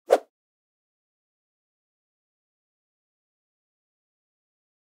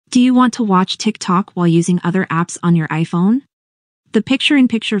Do you want to watch TikTok while using other apps on your iPhone? The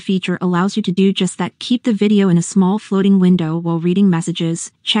picture-in-picture feature allows you to do just that. Keep the video in a small floating window while reading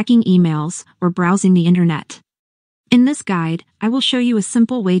messages, checking emails, or browsing the internet. In this guide, I will show you a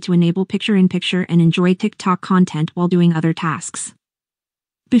simple way to enable picture-in-picture and enjoy TikTok content while doing other tasks.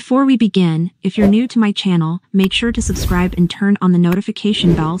 Before we begin, if you're new to my channel, make sure to subscribe and turn on the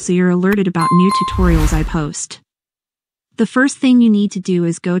notification bell so you're alerted about new tutorials I post. The first thing you need to do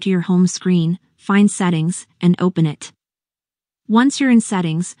is go to your home screen, find Settings, and open it. Once you're in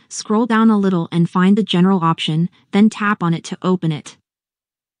Settings, scroll down a little and find the General option, then tap on it to open it.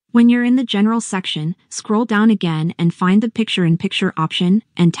 When you're in the General section, scroll down again and find the Picture-in-Picture option,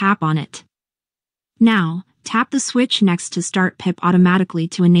 and tap on it. Now, tap the switch next to Start Pip automatically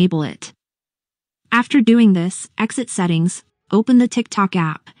to enable it. After doing this, exit Settings, open the TikTok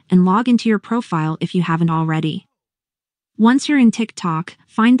app, and log into your profile if you haven't already. Once you're in TikTok,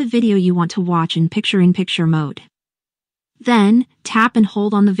 find the video you want to watch in picture-in-picture mode. Then, tap and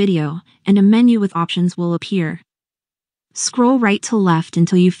hold on the video, and a menu with options will appear. Scroll right to left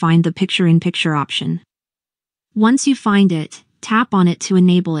until you find the picture-in-picture option. Once you find it, tap on it to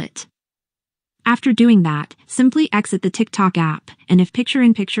enable it. After doing that, simply exit the TikTok app, and if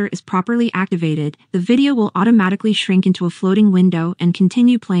picture-in-picture is properly activated, the video will automatically shrink into a floating window and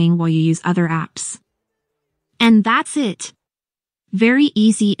continue playing while you use other apps. And that's it. Very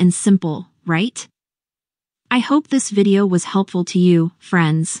easy and simple, right? I hope this video was helpful to you,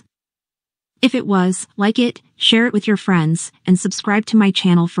 friends. If it was, like it, share it with your friends, and subscribe to my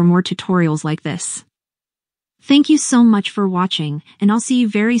channel for more tutorials like this. Thank you so much for watching, and I'll see you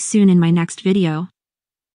very soon in my next video.